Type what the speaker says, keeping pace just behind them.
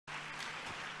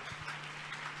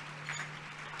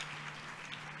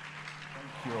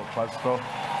you, Pastor.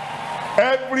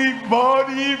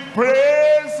 Everybody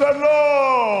praise the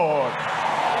Lord.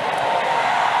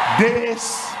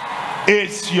 This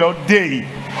is your day.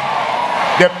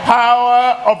 The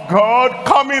power of God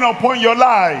coming upon your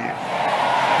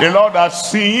life. The Lord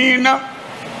has seen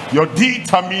your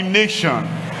determination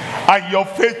and your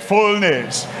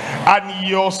faithfulness and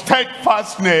your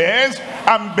steadfastness,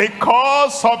 and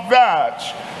because of that,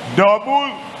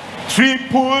 double,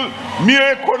 triple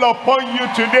miracle upon you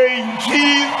today in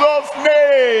Jesus'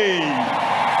 name.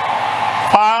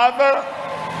 Father,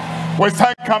 we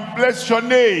thank and bless your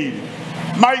name,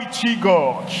 mighty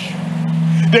God,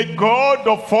 the God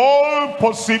of all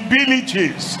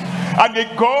possibilities and the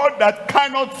God that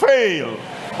cannot fail.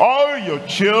 All your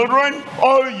children,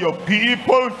 all your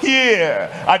people here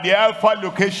at the Alpha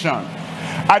location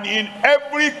and in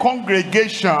every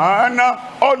congregation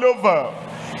all over,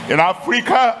 in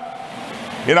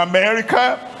Africa, in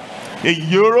America, in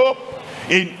Europe,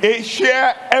 in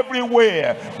Asia,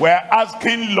 everywhere, we're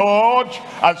asking, Lord,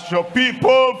 as your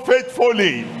people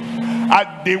faithfully, as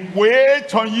they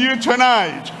wait on you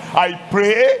tonight, I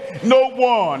pray no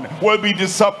one will be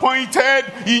disappointed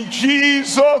in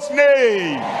Jesus'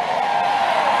 name.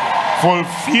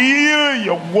 Fulfill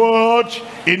your word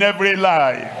in every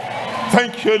life.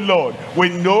 Thank you, Lord. We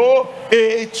know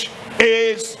it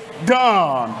is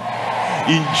done.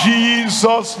 In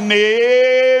Jesus'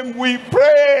 name we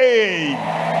pray.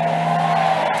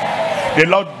 The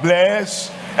Lord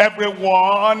bless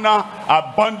everyone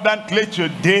abundantly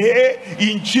today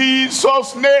in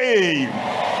Jesus' name.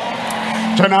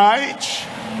 Tonight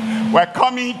we're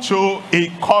coming to a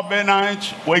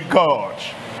covenant with God.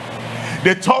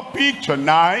 The topic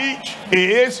tonight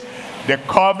is the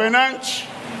covenant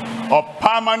of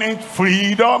permanent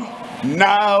freedom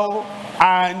now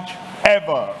and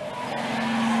ever.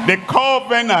 The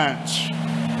covenant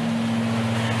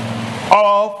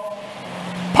of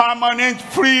permanent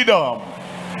freedom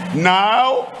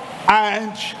now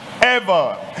and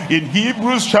ever. In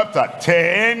Hebrews chapter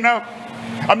 10,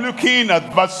 I'm looking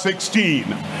at verse 16.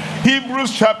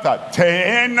 Hebrews chapter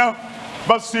 10,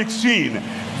 verse 16.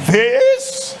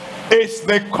 This is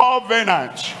the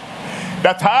covenant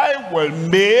that I will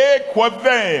make with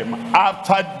them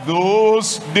after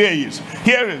those days.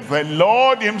 Here is the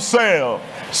Lord himself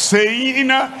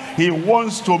saying he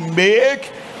wants to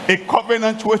make a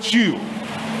covenant with you,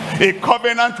 a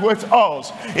covenant with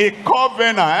us, a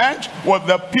covenant with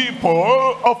the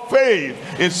people of faith.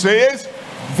 It says,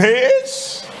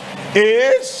 this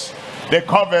is the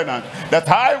covenant that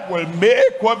I will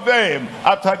make with them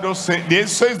after those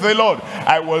days, says the Lord.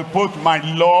 I will put my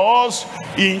laws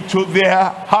into their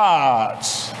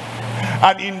hearts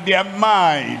and in their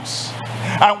minds,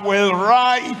 and will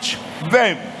write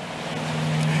them.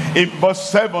 In verse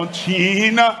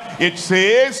 17 it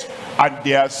says, and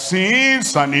their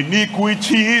sins and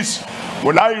iniquities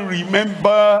will I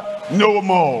remember no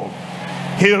more.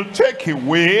 He'll take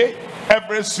away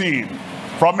every sin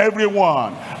from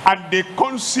everyone, and the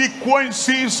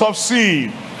consequences of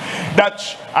sin that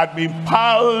had been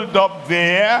piled up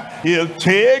there, he'll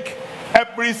take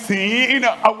everything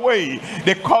away.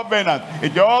 The covenant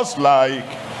is just like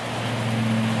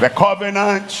the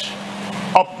covenant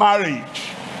of marriage,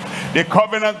 the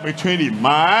covenant between a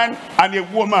man and a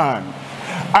woman,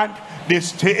 and they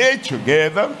stay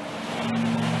together,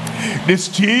 they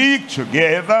stick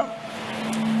together,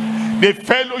 they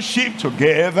fellowship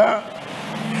together,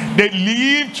 they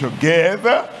live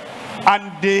together, and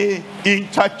they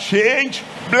interchange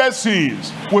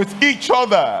blessings with each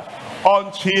other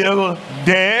until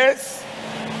death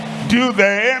do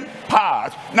them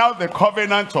part. Now the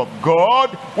covenant of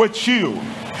God with you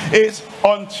is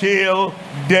until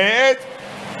death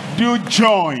do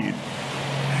join.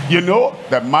 You know,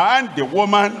 the man, the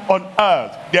woman on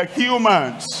earth, they're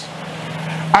humans,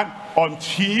 and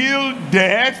until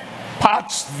death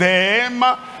parts them,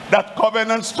 that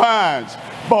covenant stands.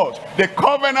 But the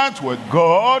covenant with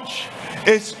God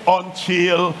is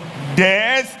until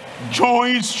death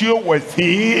joins you with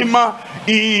him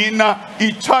in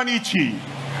eternity.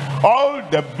 All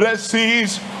the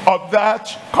blessings of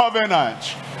that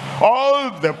covenant,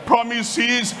 all the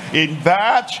promises in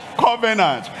that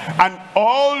covenant, and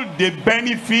all the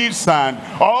benefits and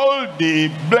all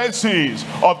the blessings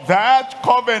of that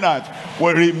covenant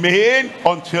will remain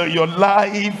until your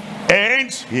life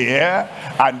ends here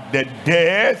and the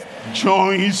death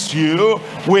joins you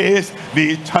with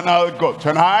the eternal God.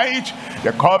 Tonight,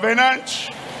 the covenant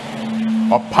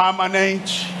of permanent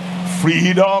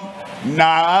freedom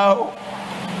now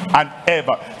and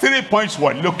ever. 3 points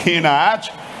we're looking at.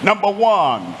 Number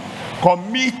one,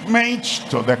 commitment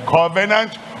to the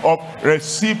covenant of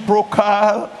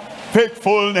reciprocal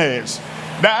faithfulness.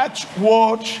 That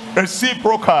word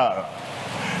reciprocal.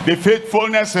 The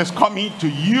faithfulness is coming to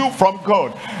you from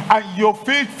God, and your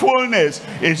faithfulness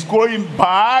is going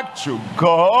back to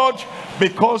God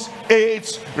because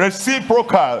it's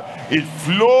reciprocal. It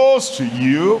flows to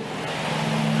you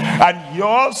and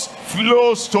yours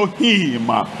flows to him.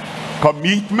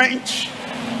 Commitment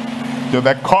to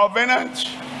the covenant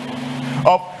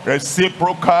of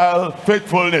reciprocal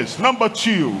faithfulness. Number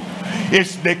 2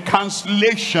 is the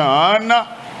cancellation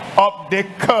of the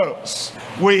curse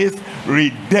with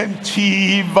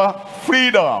redemptive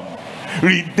freedom.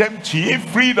 Redemptive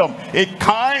freedom, a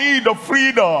kind of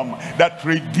freedom that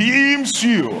redeems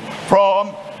you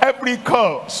from every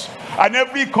curse and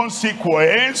every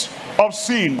consequence of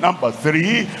sin. Number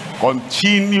 3,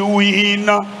 continuing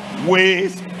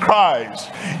with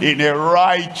Christ in a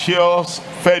righteous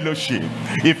fellowship.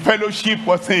 A fellowship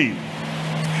with him,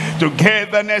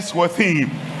 togetherness with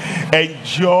him,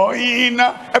 enjoying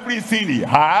everything he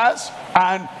has,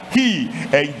 and he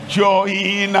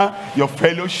enjoying your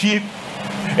fellowship,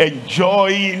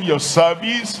 enjoying your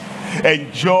service,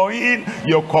 enjoying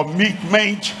your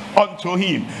commitment unto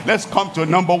him. Let's come to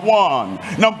number 1.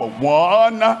 Number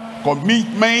 1,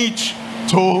 commitment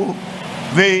to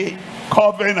the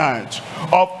covenant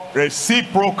of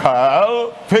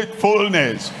reciprocal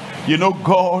faithfulness. You know,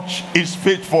 God is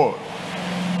faithful.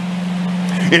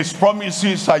 His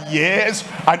promises are yes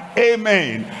and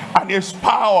amen, and his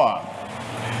power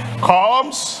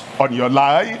comes on your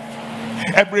life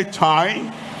every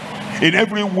time, in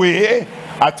every way,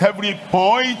 at every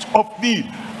point of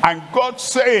need. And God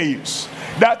says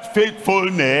that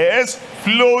faithfulness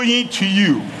flowing to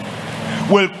you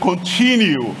will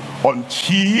continue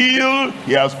until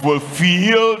he has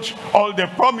fulfilled all the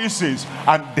promises.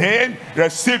 And then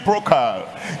reciprocal,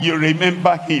 you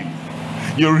remember him,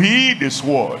 you read his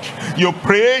word, you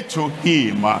pray to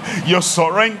him, you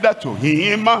surrender to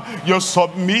him, you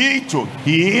submit to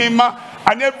him,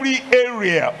 and every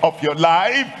area of your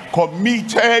life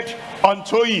committed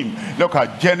unto him. Look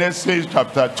at Genesis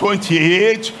chapter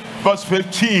 28 verse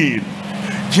 15.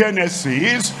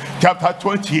 Genesis chapter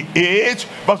 28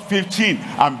 verse 15.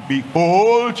 And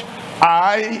behold,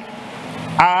 I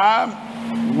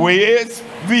am with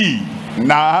thee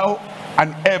now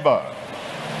and ever,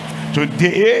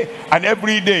 today and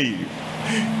every day.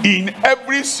 In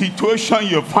every situation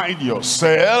you find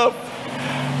yourself,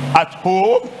 at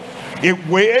home,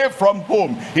 away from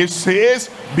home, it says,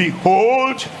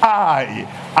 behold, I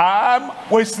am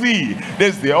with thee.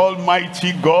 This is the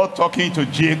Almighty God talking to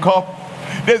Jacob.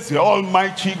 This is the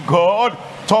Almighty God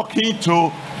talking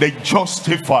to the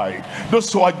justified,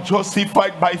 those who are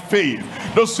justified by faith,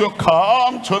 those who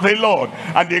come to the Lord,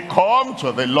 and they come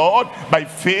to the Lord by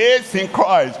faith in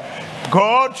Christ.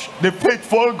 God, the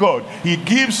faithful God, he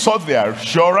gives us the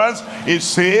assurance. It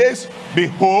says,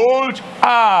 behold,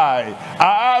 I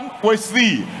am with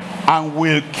thee and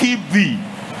will keep thee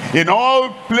in all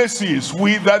places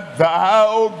whither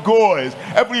thou goest.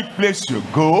 Every place you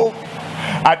go,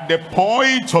 at the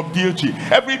point of duty,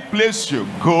 every place you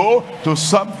go to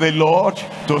serve the Lord,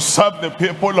 to serve the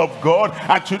people of God,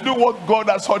 and to do what God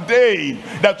has ordained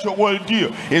that you will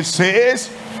do. It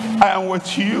says, I am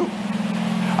with you,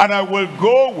 and I will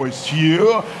go with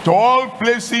you to all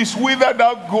places whither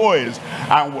thou goest,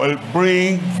 and will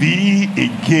bring thee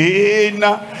again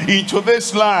into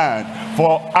this land.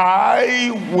 For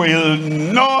I will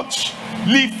not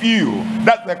leave you.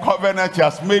 That's the covenant he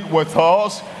has made with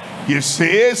us. He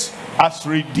says, as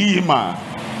Redeemer,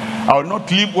 I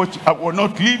will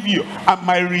not leave you, and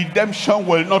my redemption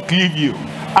will not leave you.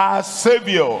 As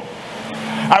Savior,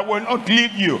 I will not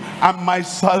leave you, and my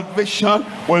salvation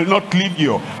will not leave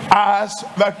you. As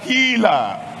the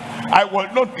healer, I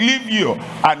will not leave you,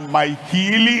 and my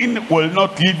healing will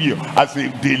not leave you. As a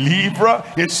deliverer,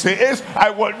 it says, I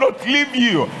will not leave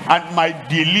you, and my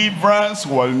deliverance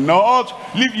will not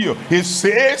leave you. It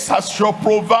says, as your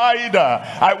provider,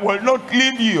 I will not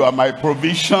leave you, and my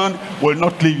provision will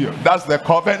not leave you. That's the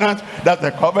covenant. That's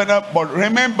the covenant. But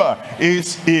remember,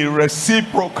 it's a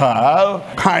reciprocal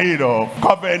kind of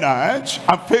covenant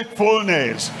and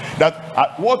faithfulness.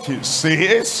 That what it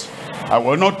says, I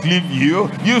will not leave you.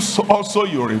 You also,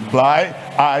 you reply,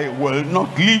 I will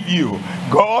not leave you.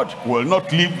 God will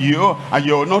not leave you, and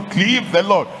you will not leave the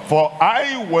Lord. For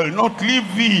I will not leave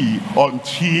thee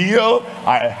until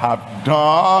I have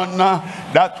done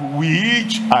that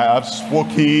which I have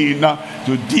spoken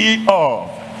to thee of.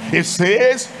 It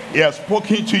says, he has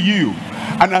spoken to you.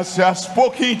 And as he has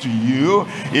spoken to you,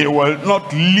 he will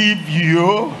not leave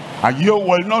you and you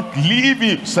will not leave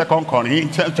him. 2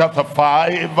 Corinthians chapter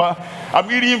 5, I'm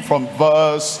reading from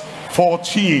verse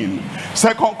 14. 2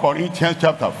 Corinthians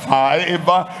chapter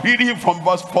 5, reading from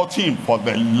verse 14. For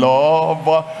the love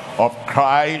of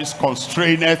Christ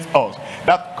constraineth us.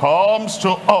 That comes to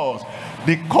us.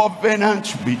 The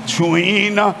covenant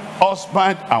between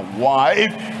husband and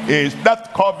wife is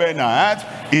that covenant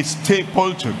is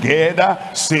stapled together,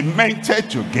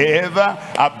 cemented together,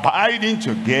 abiding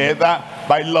together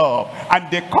by love.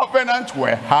 And the covenant we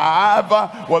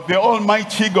have with the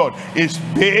Almighty God is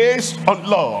based on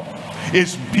love.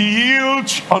 It's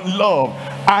built on love,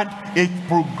 and it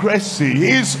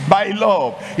progresses by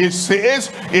love. It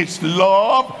says its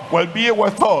love will be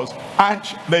with us, and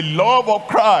the love of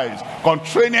Christ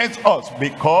constraineth us,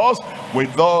 because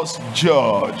with us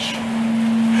judge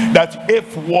that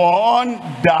if one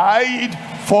died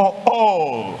for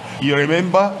all, you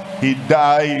remember, he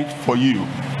died for you,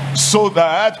 so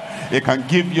that he can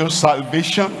give you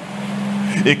salvation,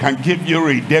 he can give you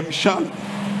redemption,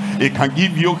 it can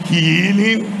give you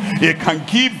healing, it can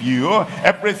give you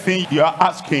everything you are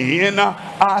asking.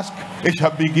 Ask, it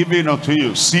shall be given unto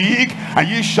you. Seek, and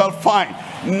ye shall find.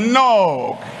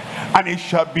 Knock, and it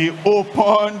shall be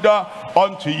opened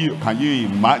unto you. Can you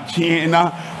imagine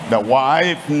the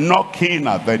wife knocking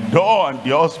at the door and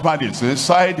the husband is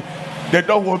inside? The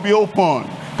door will be open.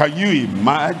 Can you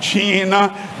imagine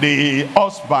the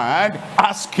husband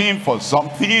asking for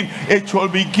something? It will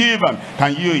be given.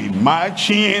 Can you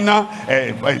imagine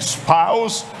a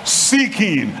spouse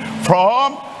seeking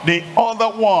from the other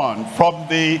one, from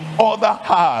the other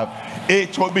half?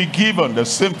 It will be given. The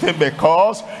same thing,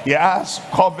 because he has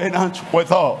covenant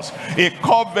with us. A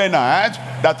covenant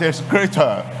that is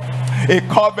greater. A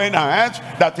covenant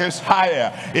that is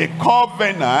higher. A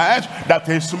covenant that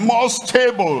is more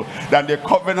stable than the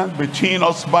covenant between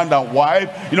husband and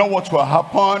wife. You know what will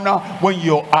happen? When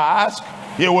you ask,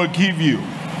 he will give you.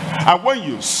 And when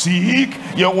you seek,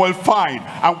 you will find.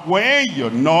 And when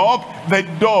you knock, the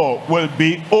door will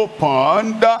be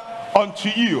opened unto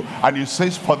you. And it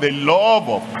says, for the love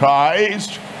of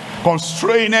Christ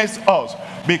constraineth us,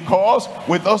 because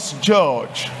with us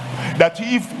judge that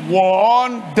if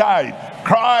one died,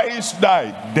 Christ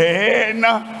died, then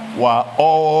we're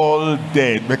all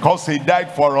dead. Because he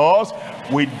died for us,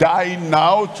 we die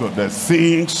now to the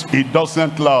things he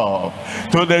doesn't love,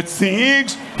 to the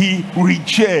things he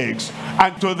rejects,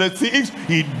 and to the things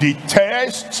he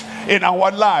detests in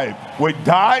our life. We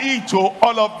die to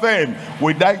all of them.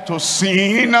 We die to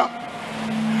sin,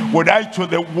 we die to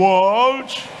the world,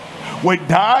 we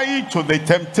die to the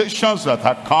temptations that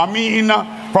are coming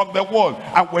from the world,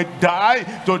 and we die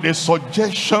to the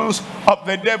suggestions of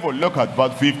the devil. Look at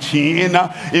verse 15.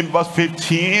 In verse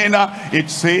 15 it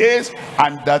says,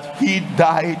 and that he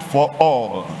died for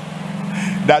all,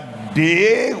 that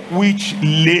they which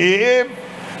live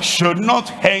should not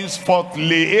henceforth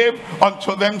live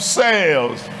unto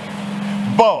themselves,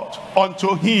 but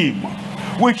unto him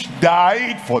which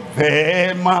died for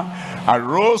them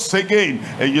and rose again.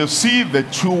 And you see the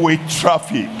two-way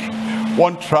traffic.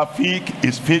 One traffic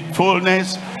is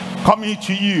faithfulness coming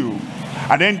to you,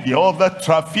 and then the other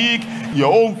traffic,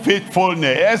 your own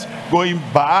faithfulness going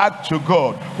back to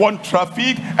God. One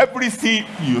traffic, everything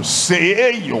you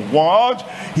say you want,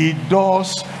 he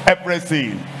does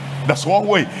everything. That's one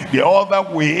way. The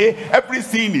other way,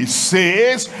 everything he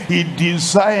says, he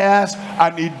desires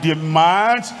and he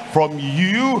demands from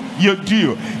you, you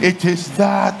do. It is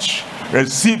that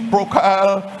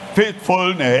reciprocal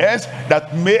faithfulness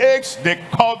that makes the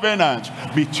covenant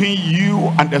between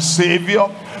you and the Savior,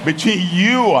 between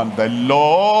you and the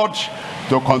Lord,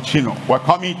 to continue. We're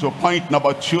coming to point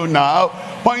number 2 now.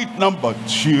 Point number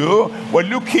 2, we're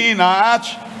looking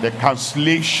at the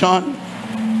cancellation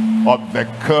of the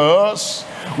curse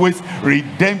with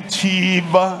redemptive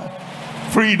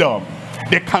freedom.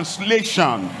 The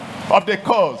cancellation of the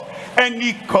curse.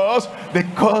 Any curse, the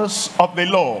curse of the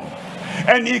law.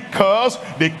 Any curse,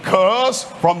 the curse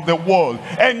from the world.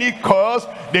 Any curse,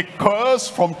 the curse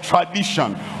from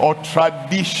tradition or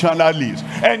traditionalists.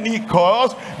 Any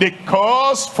curse, the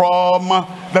curse from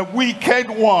the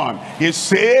wicked one. He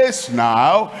says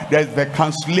now there's the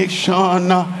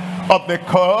cancellation of the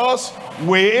curse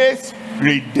with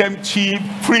redemptive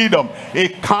freedom. A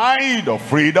kind of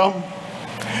freedom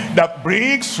that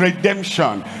brings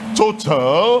redemption,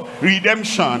 total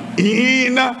redemption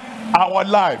in our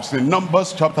lives. In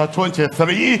Numbers chapter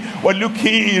 23, we're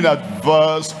looking at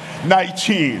verse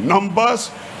 19.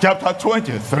 Numbers chapter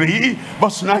 23,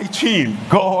 verse 19.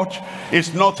 God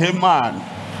is not a man.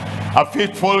 A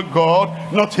faithful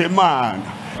God, not a man.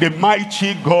 the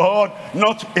mighty God,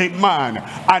 not a man,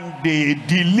 and the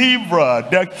deliverer,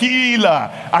 the healer,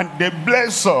 and the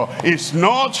blesser is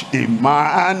not a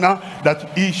man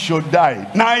that he should die,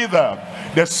 neither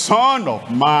the Son of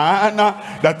Man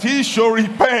that he should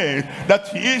repent,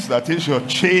 that he should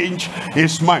change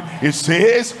his mind. He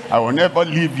says, I will never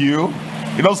leave you.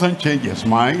 He doesn't change his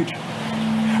mind.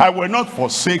 I will not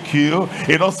forsake you.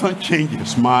 He doesn't change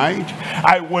his mind.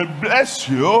 I will bless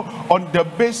you on the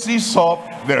basis of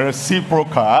the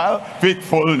reciprocal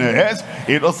faithfulness.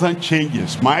 He doesn't change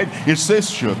his mind. He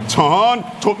says, you turn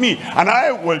to me and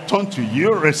I will turn to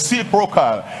you,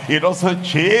 reciprocal. He doesn't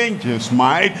change his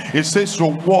mind. He says to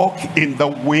walk in the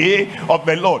way of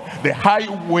the Lord, the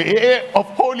highway of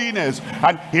holiness,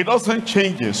 and he doesn't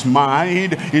change his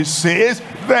mind. He says,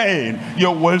 then you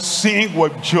will sing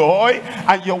with joy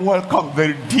and you will come. The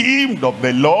redeemed of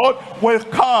the Lord will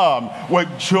come with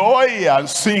joy and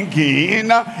singing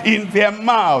in their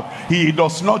mouth. He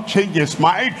does not change his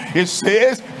mind. He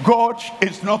says, God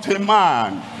is not a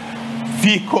man.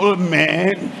 Fickle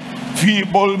men,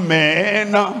 feeble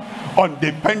men,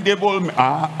 undependable.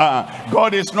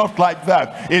 God is not like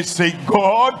that. It's a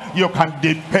God you can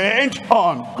depend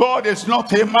on. God is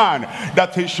not a man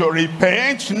that he should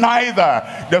repent,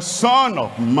 neither the Son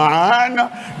of Man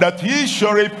that he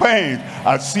should repent.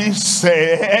 As he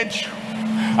said,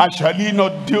 and shall he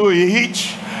not do it?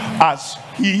 As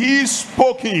he is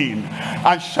spoken,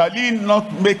 and shall he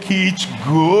not make it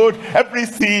good?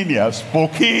 Everything he has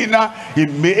spoken, he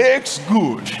makes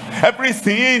good.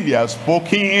 Everything he has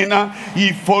spoken,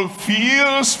 he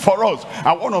fulfills for us.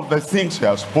 And one of the things he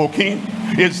has spoken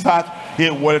is that he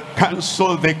will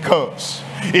cancel the curse.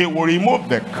 He will remove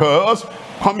the curse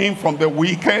coming from the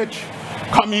wicked,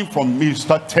 coming from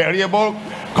Mr. Terrible,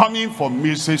 coming from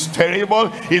Mrs. Terrible.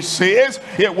 He says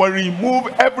he will remove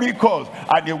every curse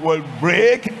and he will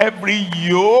break every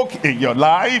yoke in your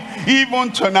life.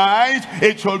 Even tonight,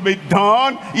 it will be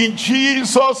done in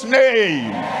Jesus'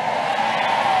 name.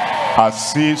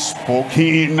 Has he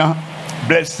spoken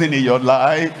blessing in your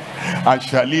life, and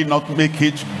shall he not make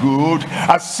it good?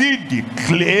 Has he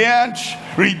declared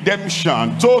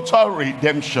redemption, total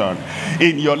redemption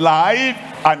in your life,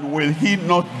 and will he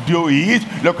not do it?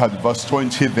 Look at verse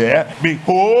 20 there.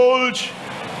 Behold,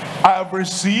 I have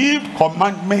received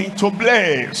commandment to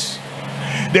bless.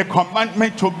 The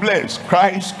commandment to bless.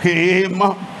 Christ came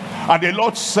and the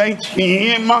Lord sent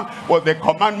him with the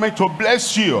commandment to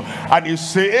bless you. And he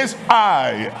says,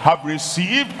 I have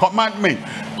received commandment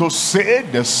to say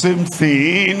the same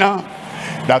thing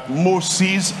that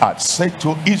Moses had said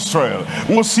to Israel.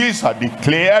 Moses had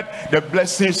declared the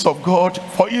blessings of God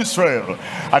for Israel.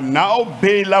 And now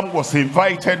Balaam was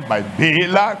invited by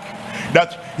Balak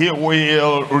that he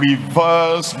will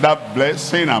reverse that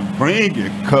blessing and bring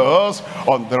a curse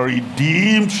on the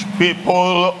redeemed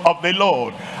people of the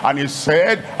Lord. And he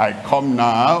said, I come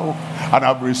now and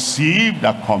I've received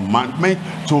a commandment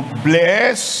to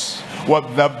bless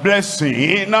with the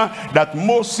blessing that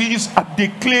Moses had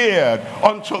declared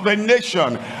unto the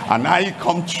nation. And I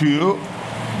come to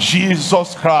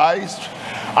Jesus Christ.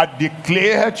 I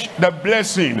declared the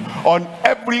blessing on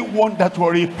everyone that will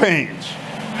repent,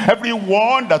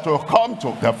 everyone that will come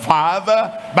to the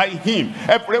Father by him,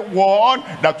 everyone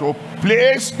that will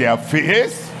place their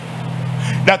faith,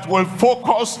 that will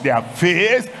focus their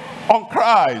faith on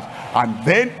Christ. And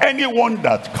then anyone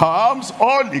that comes,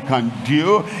 all he can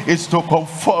do is to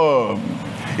confirm,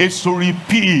 is to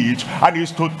repeat, and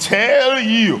is to tell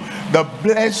you the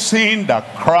blessing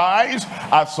that Christ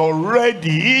has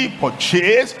already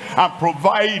purchased and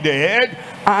provided.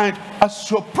 And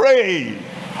as you pray,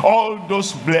 all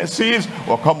those blessings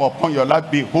will come upon your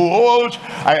life. Behold,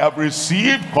 I have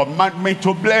received commandment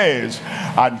to bless,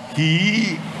 and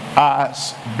he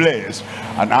has blessed,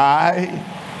 and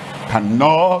I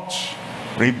cannot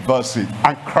reverse it.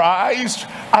 And Christ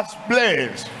has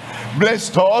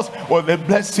blessed us with the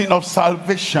blessing of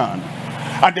salvation,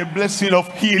 and the blessing of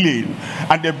healing,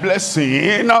 and the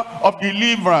blessing of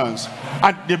deliverance,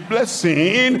 and the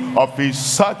blessing of his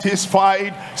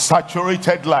satisfied,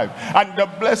 saturated life, and the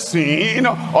blessing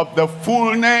of the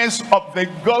fullness of the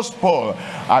gospel.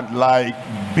 And like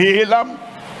Balaam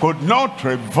could not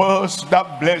reverse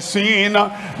that blessing,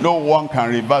 no one can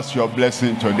reverse your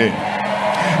blessing today.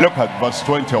 Look at verse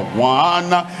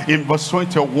 21. In verse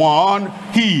 21,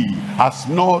 he has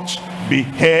not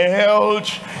beheld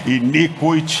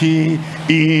iniquity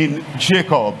in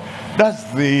Jacob.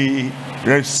 That's the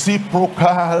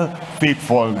reciprocal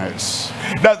faithfulness.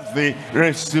 That's the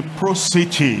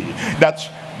reciprocity that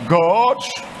God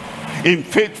in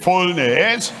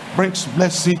faithfulness brings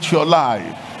blessing to your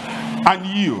life. And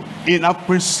you, in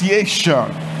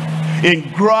appreciation,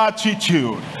 in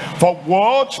gratitude for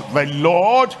what the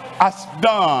Lord has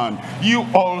done. You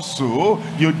also,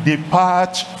 you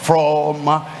depart from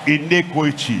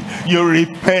iniquity. You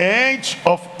repent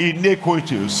of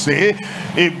iniquity. You say,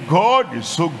 if God is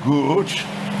so good,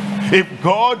 if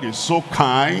God is so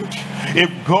kind, if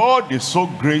God is so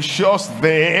gracious,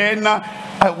 then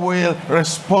I will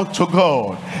respond to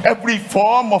God. Every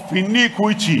form of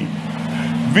iniquity,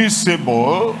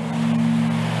 visible,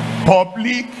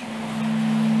 public,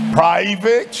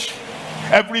 private,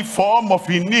 every form of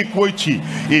iniquity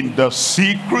in the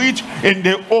secret, in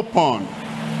the open,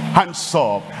 hands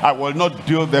up. I will not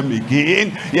do them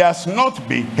again. He has not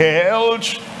beheld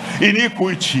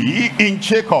iniquity in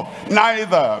Jacob,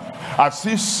 neither has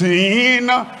he seen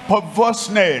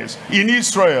perverseness in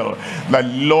Israel. The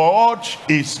Lord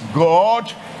is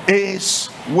God, is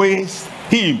with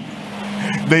him.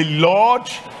 The Lord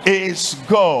is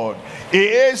God,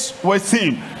 is with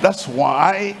him. That's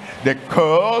why the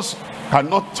curse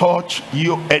cannot touch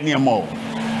you anymore.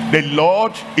 The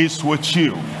Lord is with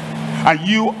you, and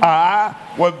you are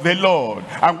with the Lord.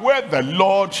 And where the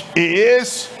Lord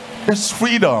is, there's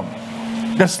freedom,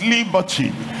 there's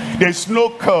liberty, there's no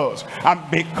curse. And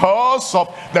because of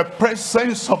the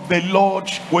presence of the Lord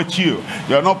with you,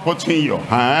 you're not putting your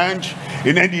hand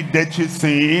in any dirty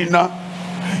thing.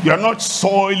 You're not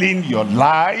soiling your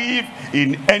life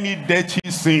in any dirty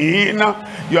sin.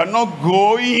 You're not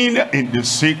going in the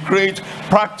secret,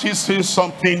 practicing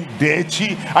something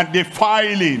dirty and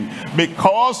defiling.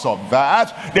 Because of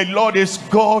that, the Lord is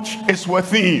God, is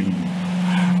within.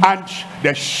 And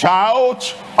the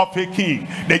shout of a king,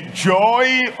 the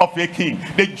joy of a king,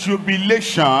 the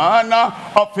jubilation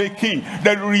of a king,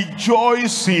 the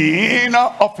rejoicing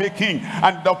of a king,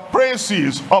 and the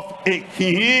praises of a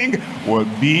king will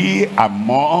be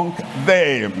among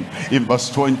them. In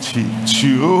verse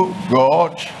 22,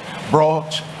 God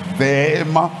brought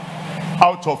them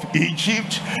out of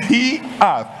Egypt. He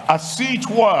hath, as it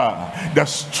were, the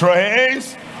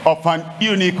strength of an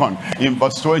unicorn. In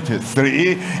verse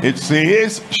 23, it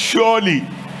says, surely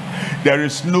there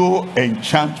is no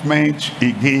enchantment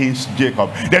against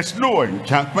Jacob. There's no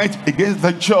enchantment against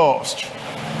the just,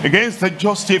 against the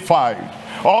justified.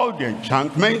 All the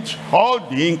enchantment, all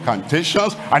the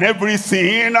incantations, and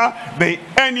everything the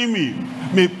enemy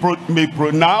may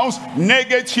pronounce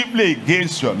negatively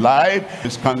against your life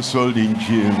is cancelled in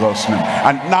Jesus' name.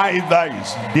 And neither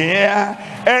is there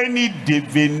any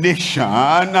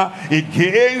divination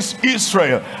against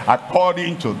Israel.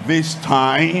 According to this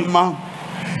time,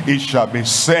 it shall be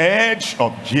said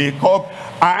of Jacob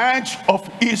and of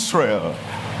Israel,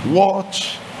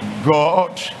 what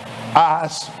God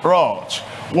has wrought,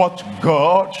 what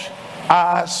God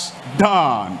has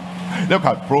done. Look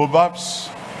at Proverbs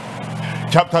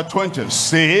chapter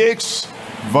 26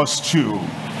 verse 2.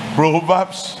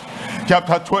 Proverbs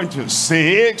chapter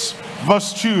 26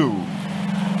 verse 2.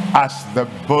 As the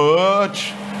bird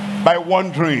by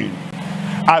wandering,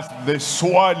 as the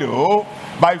swallow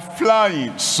by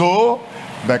flying, so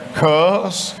the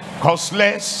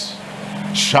curseless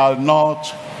shall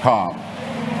not come.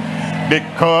 The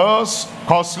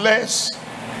curseless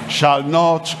shall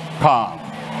not come.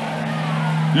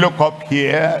 Look up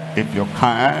here if you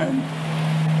can.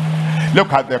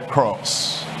 Look at the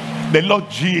cross. The Lord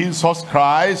Jesus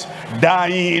Christ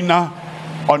dying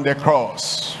on the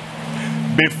cross.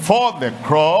 Before the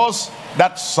cross,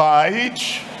 that side,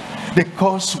 the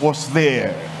curse was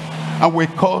there, and we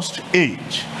caused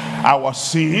it. Our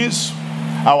sins,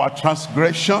 our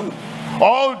transgression,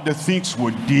 all the things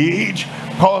we did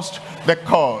caused the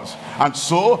curse. And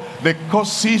so the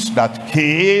curses that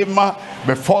came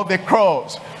before the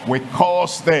cross, we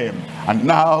caused them, and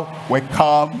now we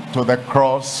come to the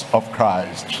cross of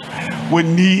Christ. We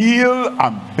kneel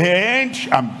and bend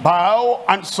and bow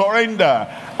and surrender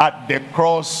at the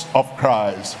cross of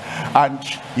Christ, and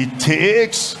he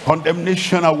takes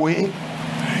condemnation away.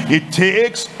 It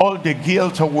takes all the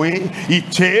guilt away.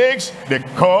 It takes the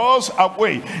curse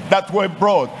away that we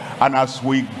brought. And as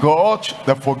we got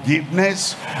the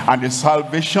forgiveness and the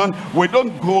salvation, we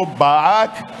don't go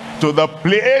back to the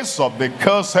place of the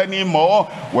curse anymore.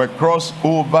 We cross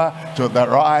over to the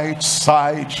right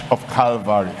side of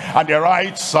Calvary and the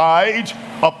right side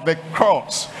of the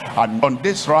cross. And on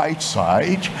this right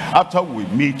side, after we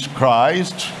meet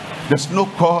Christ, there's no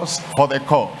cause for the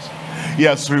curse. He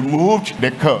has removed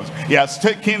the curse. He has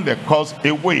taken the curse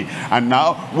away. And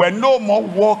now we're no more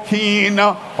walking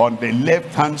on the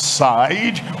left-hand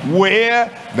side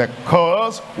where the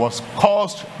curse was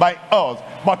caused by us.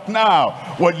 But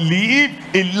now we live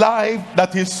a life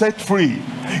that is set free.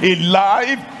 A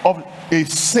life of a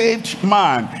saved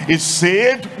man, a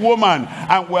saved woman,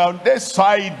 and we're on this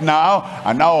side now,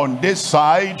 and now on this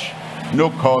side, no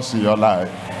curse in your life.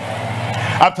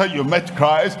 After you met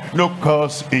Christ, no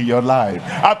curse in your life.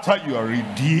 After you are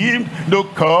redeemed, no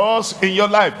curse in your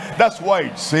life. That's why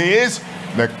it says,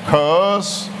 the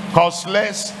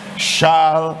curseless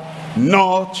shall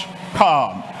not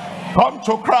come. Come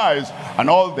to Christ, and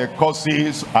all the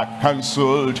curses are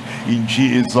cancelled in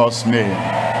Jesus' name.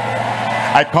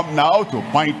 I come now to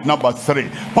point number 3.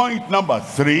 Point number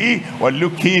 3, we're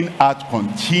looking at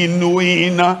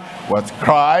continuing with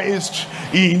Christ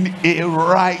in a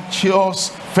righteous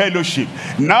fellowship.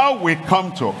 Now we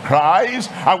come to Christ,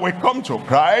 and we come to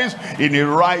Christ in a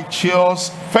righteous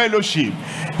fellowship.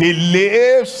 He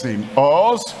lives in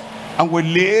us, and we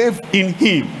live in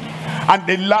him. And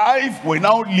the life we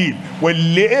now live will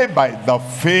live by the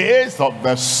faith of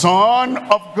the Son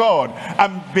of God.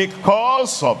 And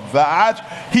because of that,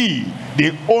 he,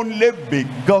 the only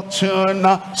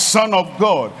begotten Son of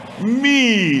God,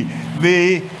 me,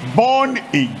 the born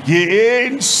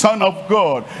again Son of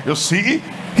God. You see,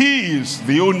 he is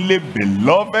the only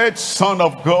beloved Son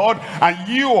of God, and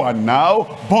you are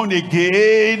now born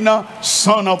again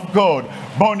Son of God,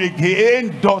 born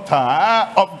again daughter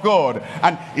of God,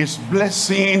 and his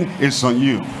blessing is on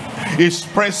you. His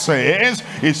presence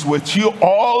is with you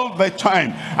all the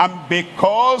time, and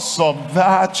because of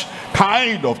that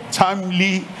kind of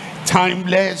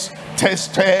timeless,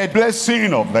 tested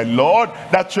blessing of the Lord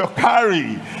that you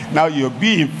carry, now you'll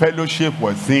be in fellowship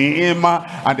with him,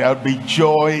 and there'll be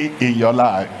joy in your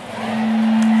life.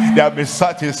 There'll be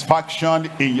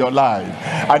satisfaction in your life,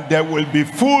 and there will be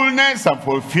fullness and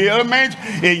fulfillment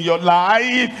in your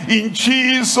life in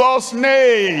Jesus'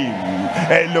 name.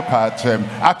 Look at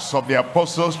Acts of the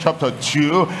Apostles chapter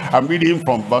 2. I'm reading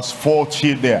from verse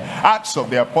 40 there. Acts of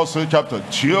the Apostles chapter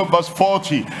 2 verse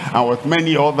 40. And with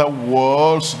many other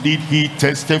words did he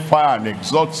testify and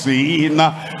exhort, saying,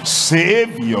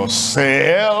 save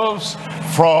yourselves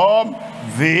from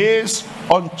this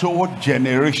untoward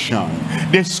generation,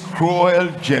 this cruel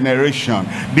generation,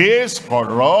 this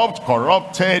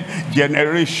corrupted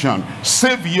generation.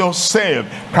 Save yourself.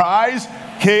 Christ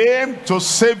came to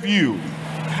save you,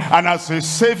 and as he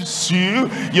saves you,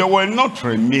 you will not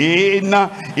remain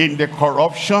in the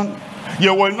corruption.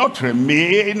 You will not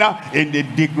remain in the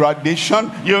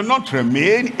degradation. You will not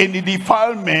remain in the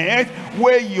defilement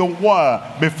where you were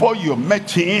before you met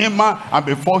him and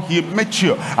before he met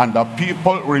you. And the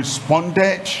people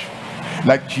responded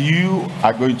like you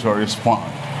are going to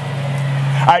respond.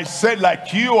 I said,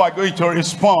 like you are going to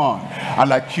respond, and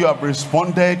like you have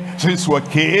responded since we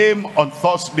came on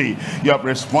Thursday. You have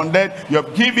responded, you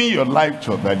have given your life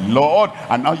to the Lord,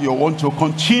 and now you want to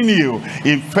continue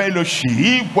in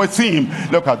fellowship with him.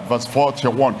 Look at verse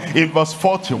 41. In verse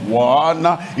 41,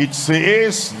 it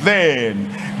says, then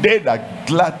they that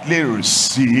gladly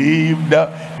received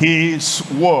his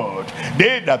word.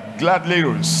 They that gladly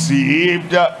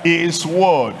received his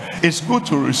word. It's good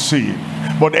to receive,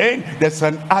 but then there's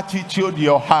an attitude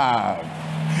you have.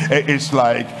 It's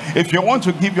like, if you want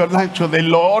to give your life to the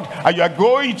Lord, and you are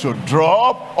going to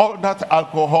drop all that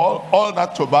alcohol, all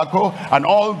that tobacco, and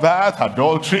all that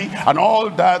adultery, and all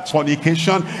that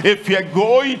fornication, if you're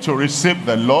going to receive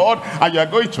the Lord, and you're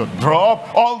going to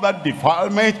drop all that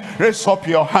defilement, raise up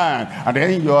your hand. And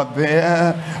then you're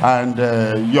there,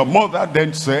 and your mother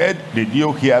then said, did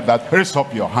you hear that? Raise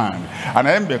up your hand. And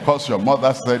then because your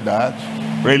mother said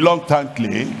that,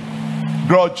 reluctantly,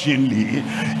 grudgingly,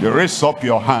 you raise up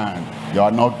your hand. You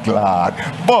are not glad.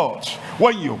 But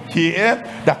when you hear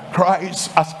that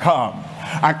Christ has come,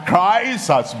 and Christ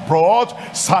has brought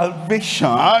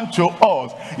salvation to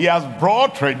us, he has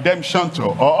brought redemption to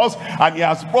us, and he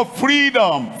has brought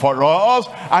freedom for us,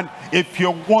 and if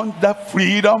you want that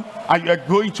freedom, and you're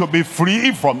going to be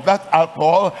free from that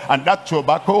alcohol, and that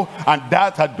tobacco, and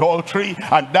that adultery,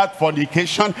 and that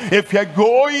fornication, if you're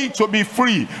going to be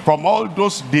free from all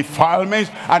those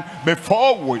defilements, and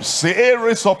before we say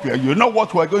raise up your, you know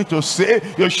what we're going to say?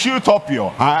 You shoot up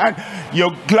your hand,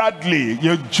 you gladly,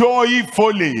 you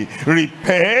joyfully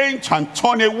repent and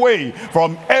turn away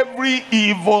from every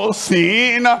evil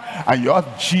sin, and you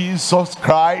have Jesus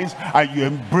Christ, and you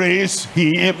embrace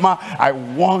him. I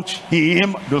want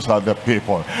him. Those are the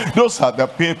people. Those are the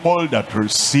people that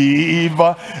receive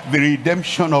the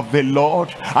redemption of the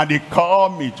Lord, and they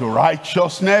come into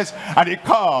righteousness, and they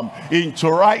come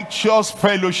into righteous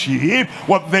fellowship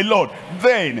with the Lord.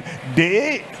 Then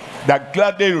they that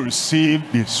gladly received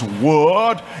his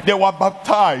word, they were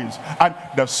baptized, and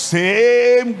the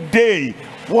same day,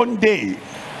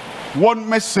 one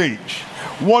message,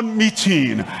 one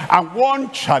meeting, and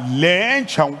one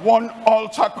challenge, and one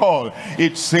altar call.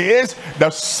 It says the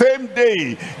same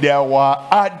day there were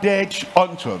added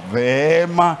unto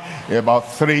them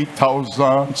about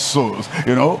 3,000 souls.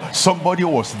 You know, somebody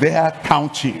was there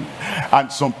counting,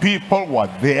 and some people were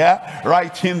there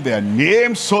writing their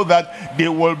names so that they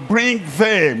will bring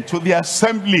them to the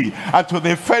assembly and to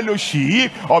the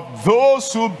fellowship of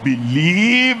those who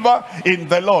believe in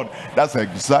the Lord. That's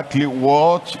exactly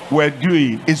what we're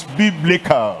doing. It's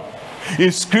biblical.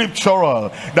 It's scriptural,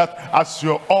 that as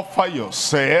you offer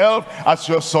yourself, as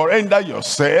you surrender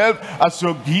yourself, as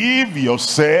you give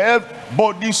yourself,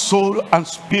 body, soul, and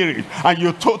spirit, and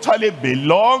you totally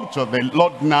belong to the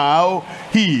Lord now,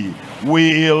 He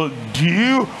will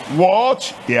do what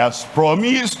He has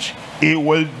promised He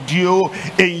will do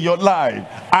in your life.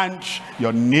 And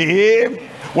your name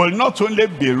will not only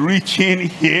be written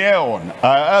here on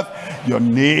earth, your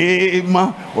name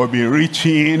will be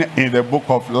written in the book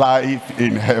of life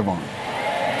in heaven.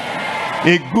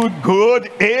 A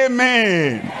good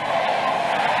amen.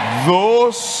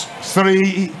 Those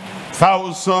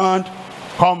 3,000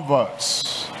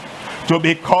 converts to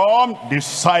become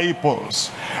disciples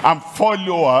and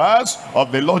followers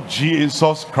of the Lord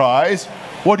Jesus Christ,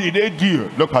 what did they do?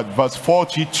 Look at verse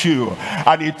 42.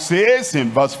 And it says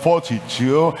in verse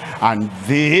 42, and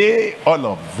they, all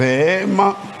of them,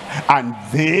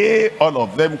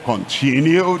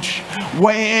 continued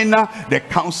when the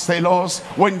counselors,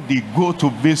 when they go to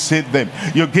visit them.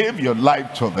 You gave your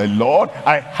life to the Lord.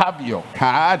 I have your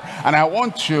card, and I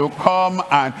want to come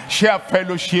and share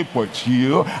fellowship with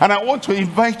you, and I want to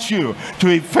invite you to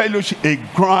a fellowship, a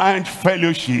grand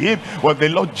fellowship with the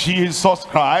Lord Jesus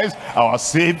Christ, our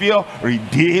Savior,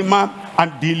 Redeemer,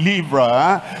 and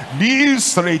Deliverer.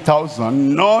 These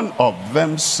 3,000, none of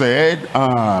them said,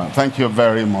 thank you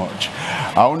very much.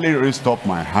 I only raised up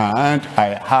my hand.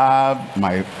 I have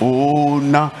my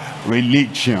own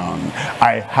religion.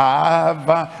 I have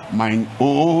my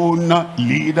own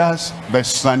leaders, the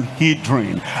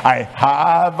Sanhedrin. I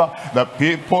have the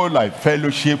people I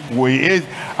fellowship with,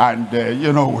 and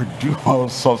you know, we do all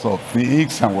sorts of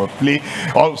things, and we play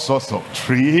all sorts of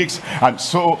tricks. And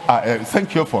so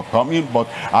thank you for coming, but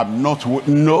I'm not.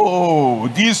 No,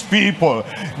 these people,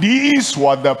 these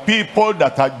were the people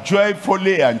that are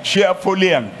joyfully and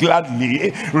cheerfully and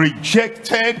gladly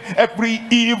rejected every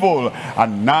evil.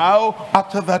 And now,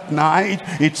 after that night,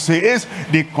 it says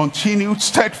they continued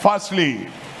steadfastly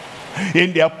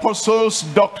in the apostles'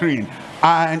 doctrine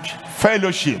and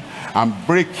fellowship and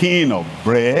breaking of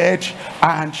bread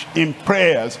and in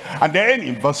prayers. And then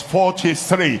in verse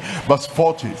 43,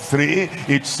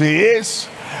 it says,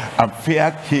 and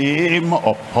fear came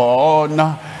upon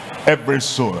every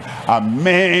soul, and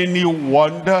many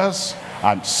wonders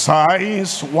and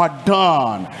signs were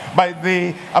done by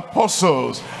the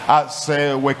apostles. As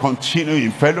we continue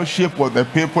in fellowship with the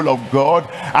people of God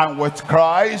and with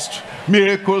Christ,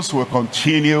 miracles will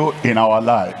continue in our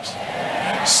lives.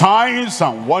 Signs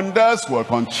and wonders will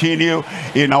continue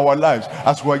in our lives.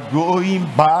 As we're going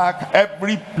back,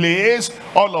 every place,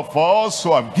 all of us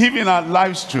who have given our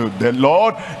lives to the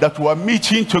Lord, that we're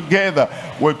meeting together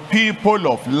with people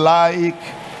of like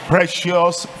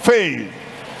precious faith,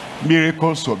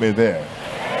 miracles will be there.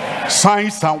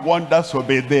 Signs and wonders will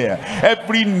be there.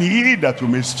 Every need that you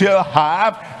may still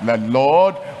have, the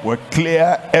Lord will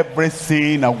clear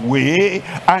everything away,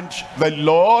 and the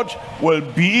Lord will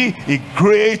be a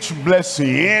great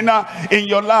blessing in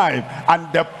your life.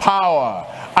 And the power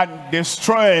and the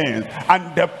strength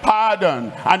and the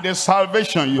pardon and the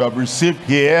salvation you have received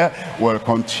here will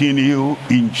continue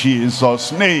in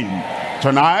Jesus' name.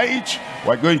 Tonight,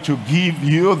 we're going to give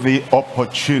you the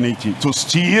opportunity to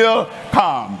still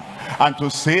come and to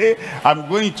say, I'm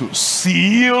going to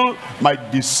seal my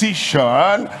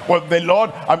decision with the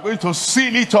Lord. I'm going to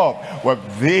seal it up with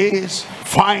this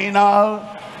final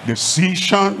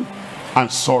decision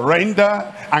and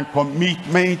surrender and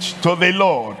commitment to the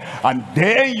Lord. And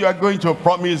then you are going to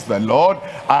promise the Lord,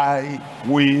 I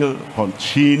will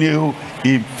continue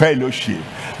in fellowship.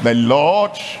 The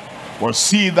Lord will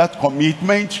see that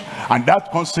commitment and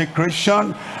that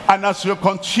consecration, and as you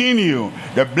continue,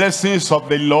 the blessings of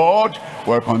the Lord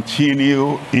will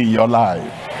continue in your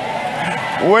life.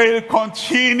 Will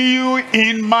continue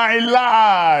in my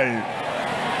life.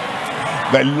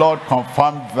 The Lord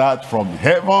confirmed that from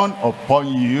heaven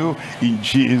upon you in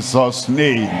Jesus'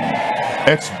 name.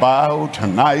 Heads bowed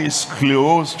and eyes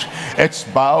closed. Heads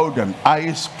bowed and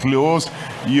eyes closed.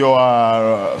 You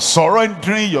are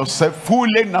surrendering yourself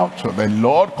fully now to the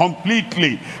Lord,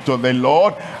 completely to the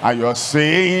Lord, and you are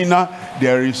saying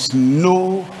there is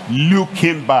no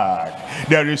looking back.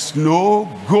 There is no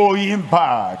going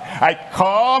back. I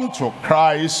come to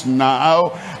Christ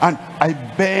now, and I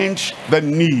bend the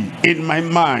knee in my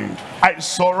mind. I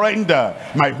surrender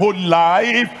my whole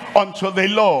life unto the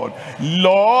Lord.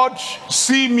 Lord,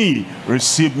 see me,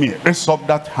 receive me. Raise up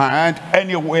that hand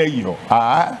anywhere you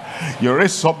are. You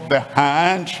raise up the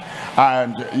hand,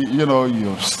 and you know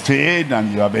you've stayed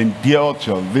and you have endured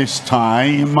till this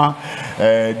time.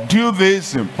 Do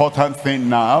this important thing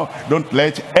now. Don't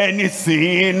let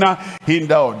anything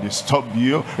hinder or disturb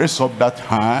you. Raise up that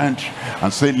hand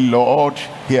and say, Lord,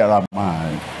 here am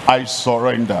I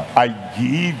surrender. I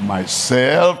give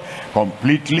myself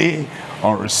completely,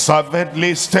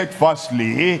 unreservedly,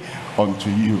 steadfastly unto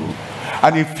you.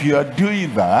 And if you are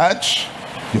doing that,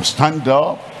 you stand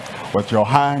up with your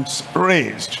hands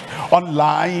raised.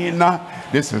 Online,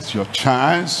 this is your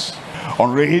chance.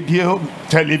 On radio,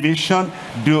 television,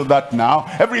 do that now.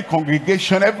 Every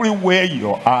congregation, everywhere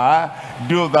you are,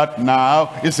 do that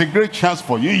now. It's a great chance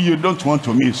for you. You don't want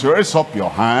to miss. So raise up your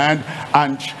hand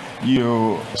and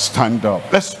you stand up.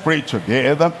 Let's pray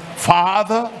together.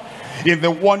 Father, in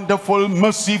the wonderful,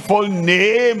 merciful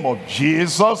name of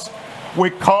Jesus, we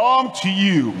come to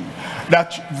you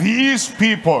that these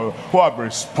people who have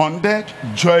responded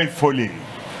joyfully,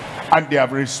 and they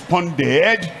have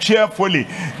responded cheerfully,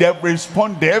 they have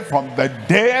responded from the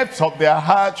depths of their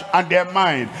heart and their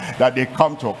mind, that they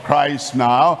come to Christ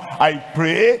now. I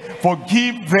pray,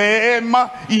 forgive them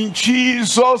in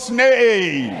Jesus'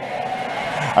 name.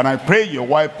 And I pray you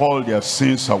wipe all their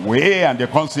sins away, and the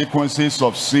consequences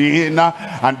of sin,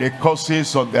 and the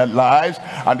causes of their lives,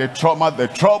 and the trauma, the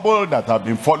trouble that have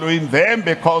been following them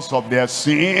because of their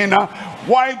sin.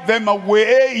 Wipe them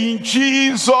away in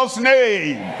Jesus'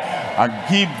 name, and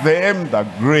give them the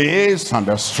grace and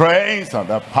the strength and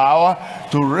the power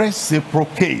to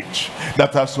reciprocate,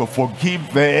 that as you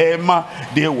forgive them,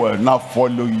 they will not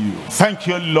follow you. Thank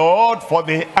you, Lord, for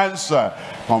the answer.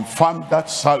 Confirm that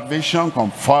salvation,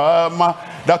 confirm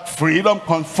that freedom,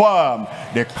 confirm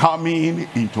the coming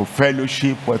into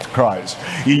fellowship with Christ.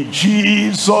 In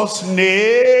Jesus'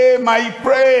 name I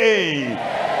pray.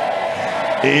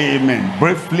 Amen.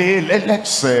 Briefly,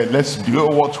 let's do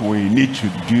what we need to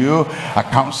do. Our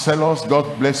counselors,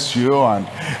 God bless you, and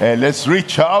let's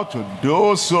reach out to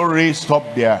those who raised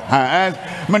up their hands.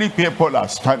 Many people are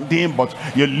standing, but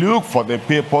you look for the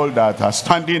people that are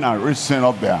standing and raising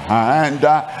up their hand,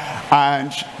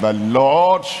 and the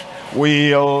Lord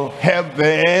will help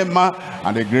them,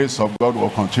 and the grace of God will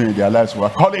continue in their lives. We're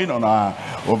calling on our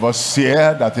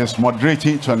overseer that is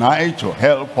moderating tonight to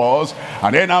help us,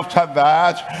 and then after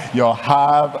that you'll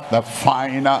have the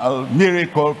final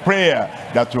miracle prayer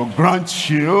that will grant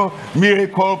you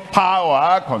miracle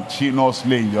power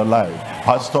continuously in your life.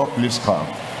 Pastor, please come.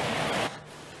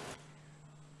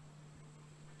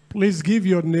 Please give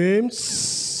your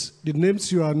names, the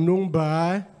names you are known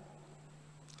by,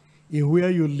 in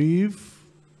where you live.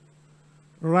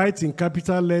 Write in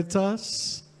capital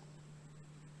letters.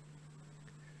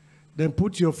 Then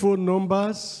put your phone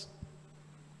numbers,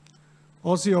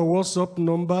 also your WhatsApp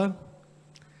number.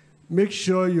 Make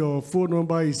sure your phone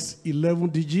number is 11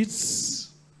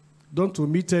 digits. Don't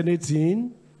omit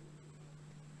anything.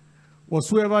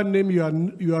 Whatsoever name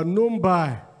you are known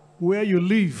by, where you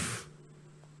live,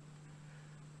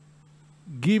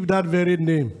 give that very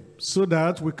name so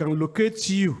that we can locate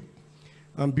you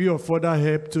and be of further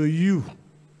help to you.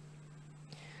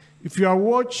 If you are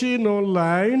watching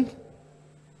online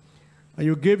and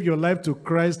you gave your life to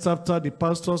Christ after the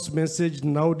pastor's message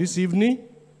now this evening,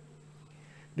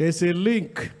 there's a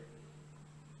link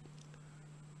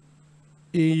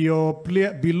in your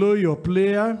player, below your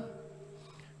player.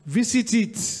 Visit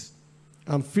it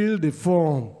and fill the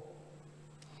form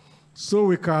so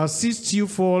we can assist you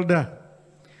further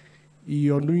in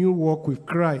your new walk with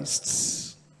Christ.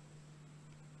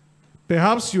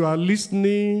 Perhaps you are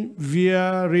listening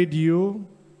via radio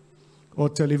or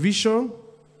television,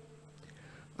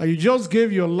 and you just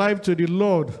gave your life to the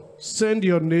Lord. Send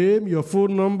your name, your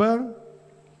phone number,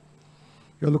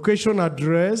 your location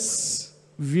address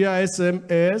via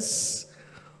SMS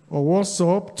or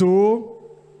WhatsApp to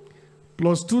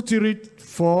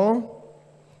 +234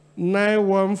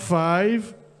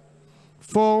 915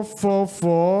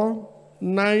 444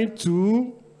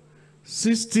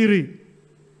 9263.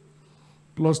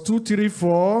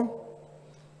 +234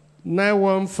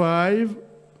 915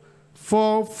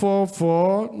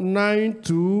 444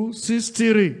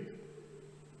 9263.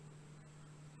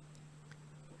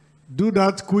 Do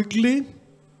that quickly.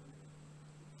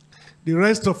 The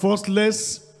rest of us,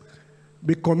 let's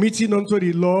be committing unto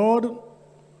the Lord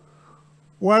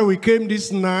while we came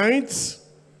this night,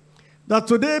 that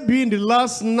today being the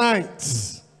last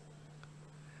night,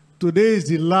 today is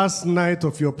the last night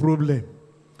of your problem.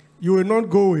 You will not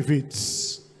go with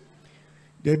it.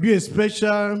 There will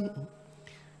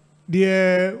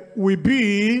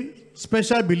be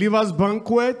special believers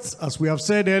banquet, as we have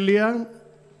said earlier,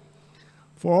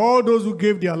 for all those who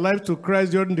gave their life to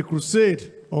Christ during the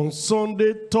crusade on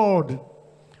Sunday, 3rd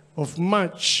of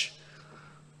March,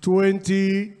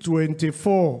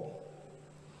 2024.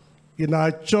 In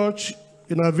our church,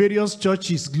 in our various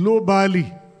churches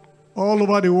globally, all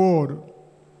over the world.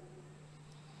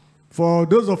 For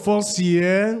those of us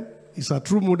here, it's a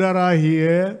true Mudara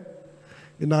here,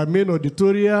 in our main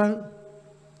auditorium.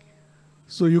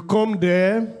 So you come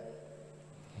there,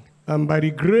 and by the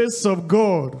grace of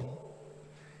God,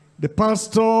 the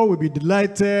pastor will be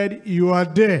delighted you are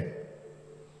there.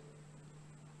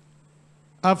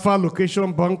 Alpha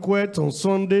Location Banquet on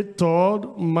Sunday,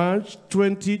 3rd March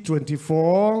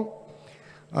 2024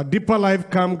 at Deeper Life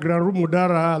Campground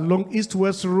Mudara along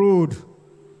East-West Road,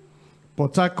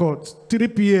 Port Harcourt, 3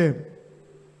 p.m.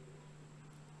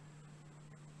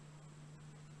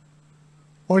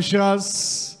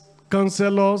 Ushers,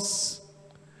 counselors,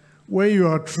 when you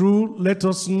are through, let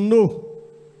us know.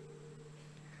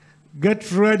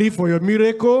 Get ready for your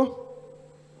miracle.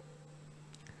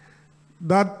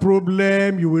 That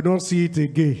problem, you will not see it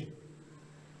again.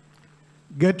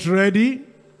 Get ready.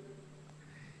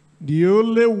 The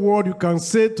only word you can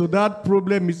say to that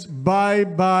problem is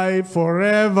bye-bye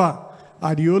forever.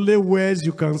 And the only words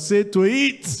you can say to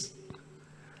it,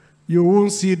 you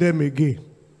won't see them again.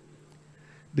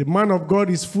 The man of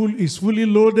God is fully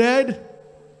loaded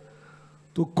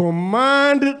to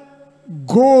command,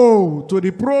 go to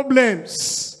the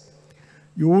problems.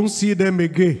 You won't see them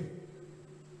again.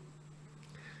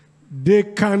 They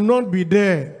cannot be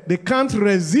there. They can't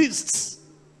resist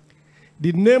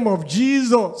the name of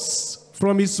Jesus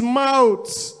from his mouth.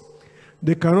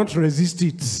 They cannot resist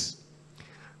it.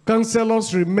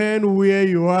 Counselors, remain where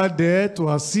you are there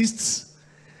to assist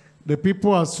the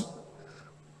people as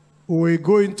we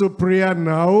go into prayer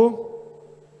now.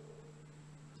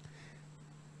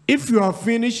 If you are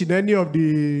finished in any of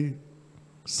the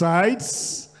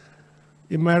sides,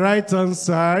 in my right-hand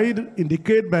side,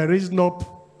 indicate by raising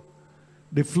up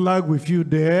the flag with you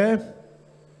there.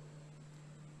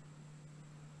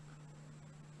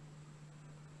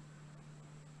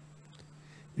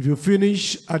 If you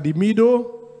finish at the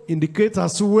middle, indicate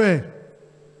as well.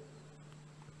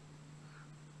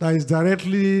 That is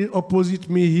directly opposite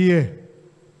me here.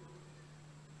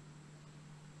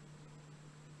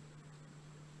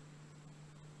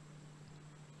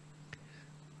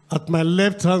 At my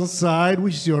left-hand side,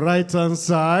 which is your right-hand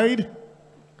side,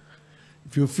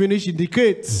 if you finish,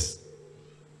 indicate.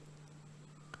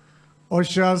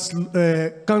 Ushers,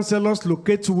 counselors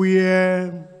locate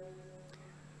where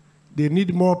they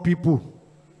need more people.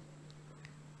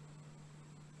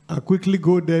 And quickly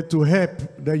go there to help.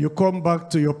 Then you come back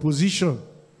to your position.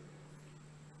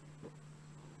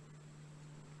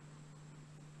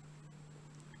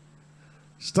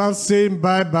 Start saying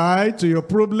bye-bye to your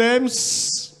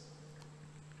problems.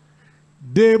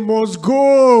 They must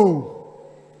go.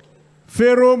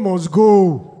 Pharaoh must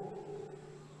go.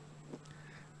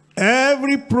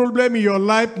 Every problem in your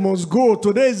life must go.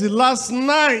 Today is the last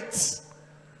night.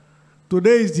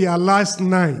 Today is their last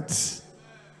night.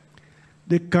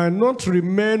 They cannot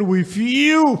remain with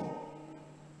you.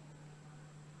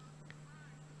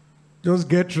 Just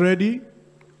get ready.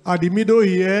 At the middle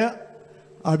here,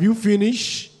 have you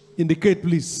finished? Indicate,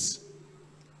 please.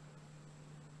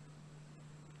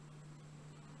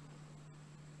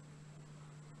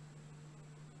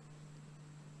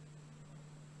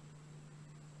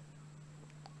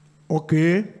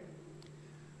 Okay.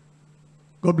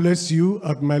 God bless you.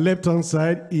 At my left-hand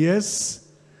side, yes.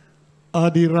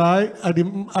 At the right,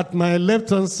 at my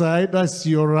left-hand side, that's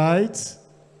your right.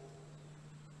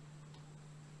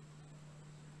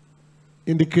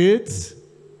 Indicate.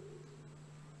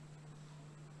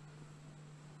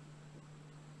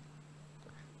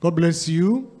 God bless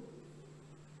you.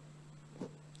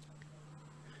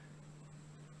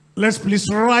 Let's please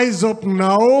rise up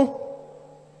now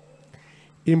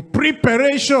in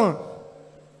preparation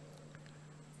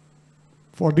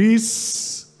for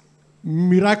this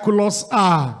miraculous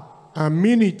hour and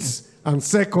minutes and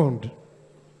second.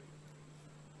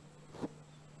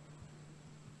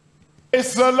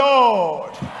 It's the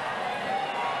Lord.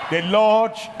 The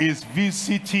Lord is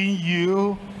visiting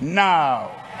you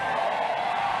now.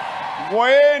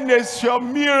 When is your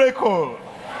miracle,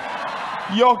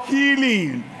 your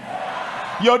healing,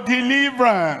 your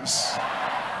deliverance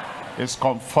is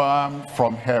confirmed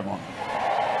from heaven.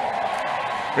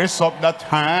 Raise up that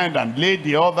hand and lay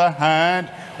the other hand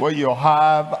where you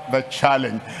have the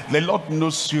challenge. The Lord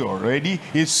knows you already.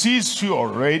 He sees you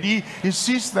already. He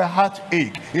sees the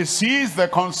heartache. He sees the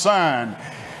concern.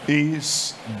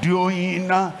 He's doing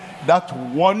that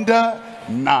wonder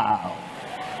now.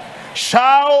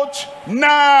 Shout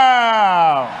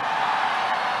now.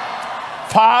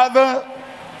 Father,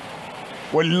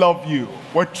 we love you.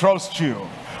 We trust you.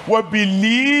 We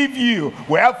believe you.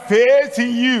 We have faith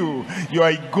in you. You are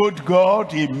a good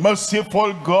God, a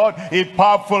merciful God, a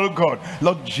powerful God.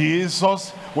 Lord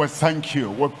Jesus, we thank you.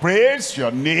 We praise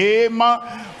your name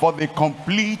for the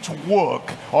complete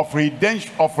work of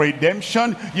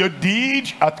redemption you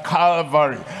did at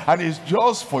Calvary. And it's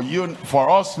just for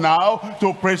us now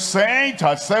to present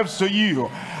ourselves to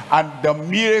you. And the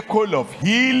miracle of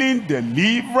healing,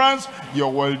 deliverance, you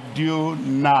will do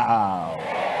now.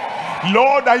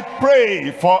 Lord, I pray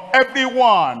for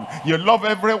everyone. You love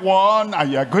everyone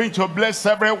and you're going to bless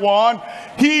everyone.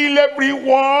 Heal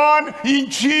everyone in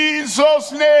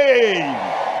Jesus' name.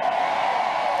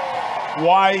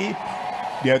 Wipe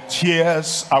their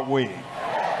tears away.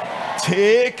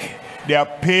 Take their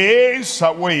pains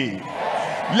away.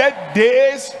 Let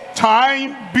this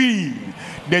time be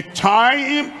the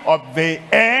time of the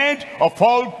end of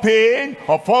all pain,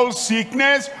 of all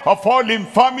sickness, of all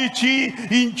infirmity,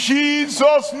 in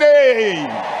Jesus' name.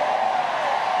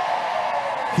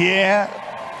 Here,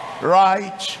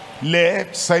 right,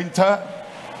 left, center,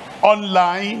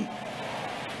 online,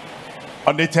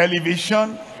 on the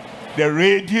television, the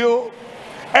radio,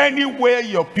 anywhere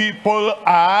your people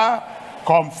are,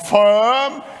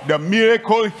 confirm the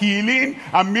miracle healing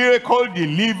and miracle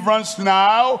deliverance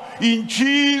now in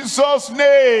Jesus'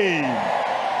 name.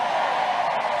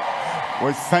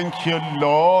 We thank you,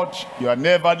 Lord. You are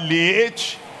never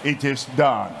late. It is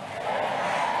done.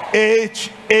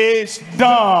 It is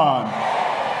done.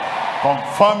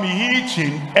 Confirm each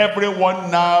and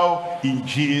everyone now in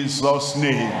Jesus'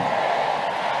 name.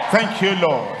 Thank you,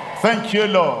 Lord. Thank you,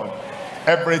 Lord.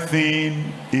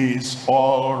 Everything is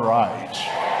all right.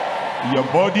 In your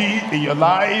body, in your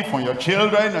life, on your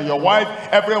children, on your wife,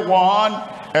 everyone,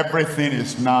 everything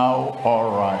is now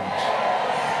all right.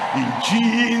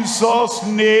 In Jesus'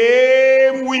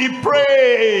 name we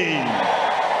pray.